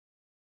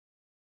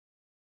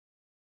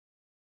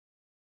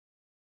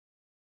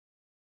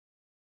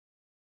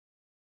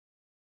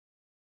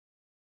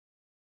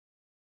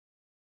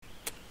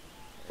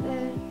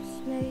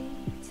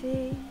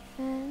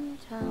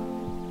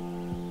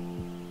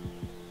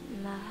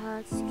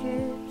heart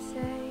skips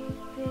 8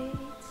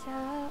 beats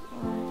at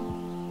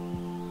once.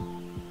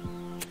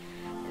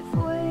 If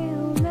we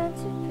were meant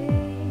to be,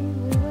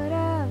 we would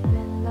have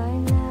been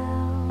like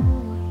now.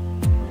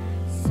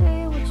 Say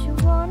what you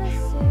wanna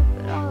say,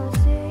 but all I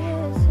see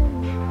is him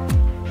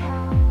right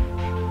now.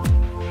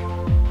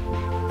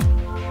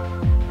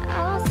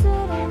 I'll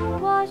sit and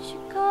watch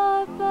your car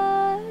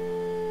burn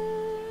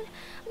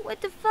with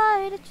the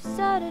fire that you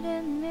started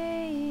in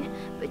me,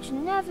 but you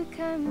never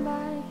came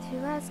back to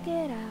ask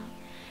it out.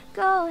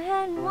 Go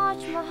ahead and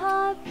watch my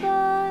heart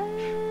burn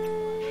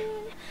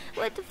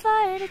with the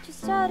fire that you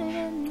started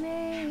in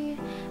me,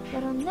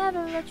 but I'll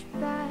never let you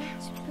back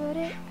to put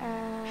it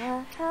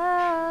out.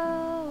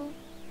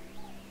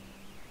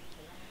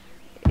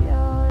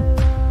 Your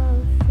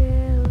love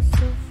feels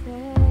so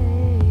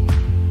fake,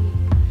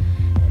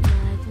 and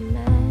my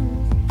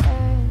demands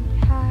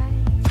aren't high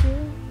to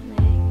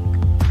make.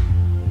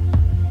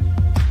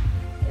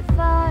 If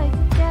I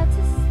could get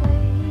to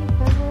sleep,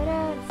 I would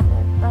have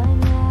slept by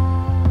now.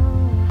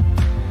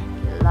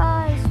 Your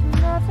lies will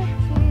never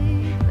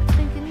keep, I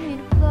think you need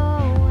to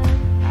blow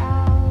it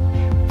out.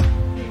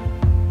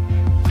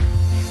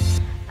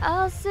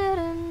 I'll sit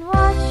and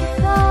watch your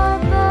car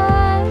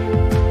burn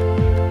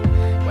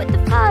with the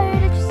fire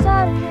that you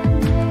started in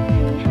me,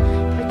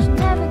 but you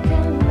never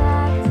came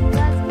back to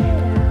ask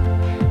it out.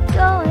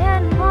 Go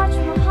ahead and watch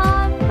my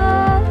heart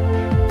burn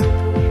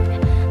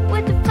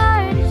with the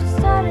fire that you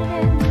started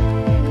in me,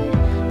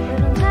 but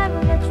I'll never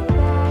let you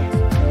back to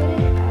put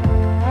it out.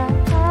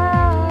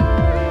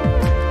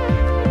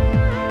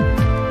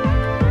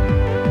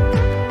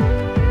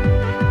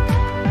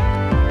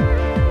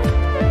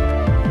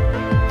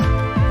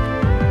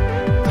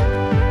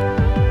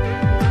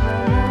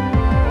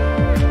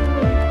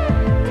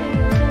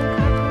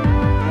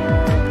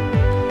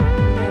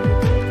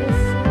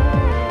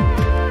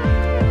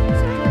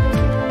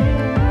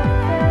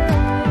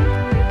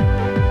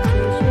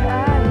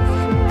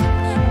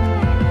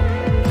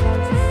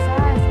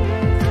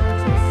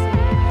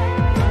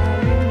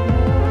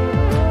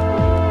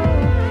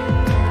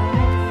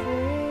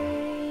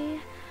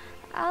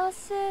 I'll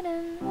sit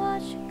and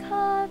watch your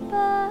car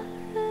burn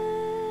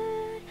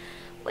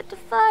with the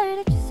fire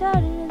that you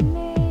started in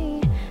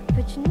me,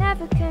 but you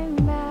never came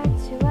back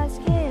to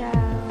ask it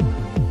out.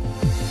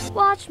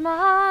 Watch my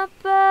heart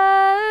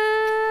burn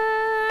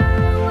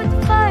with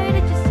the fire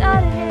that you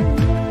started in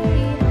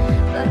me,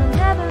 but I'll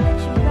never let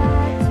you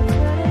back to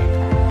put it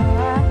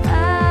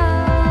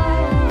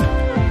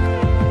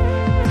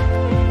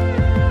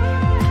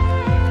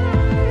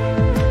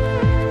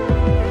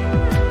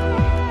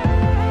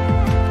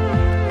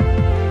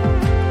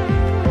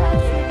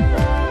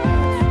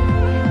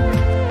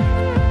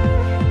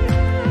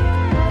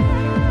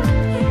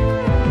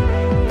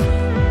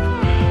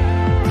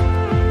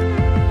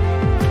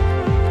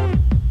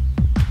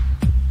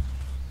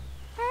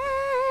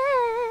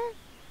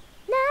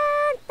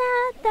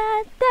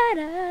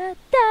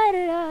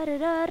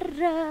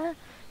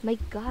My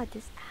God,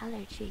 this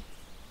allergy.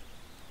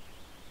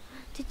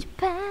 To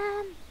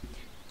Japan,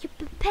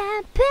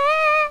 Japan.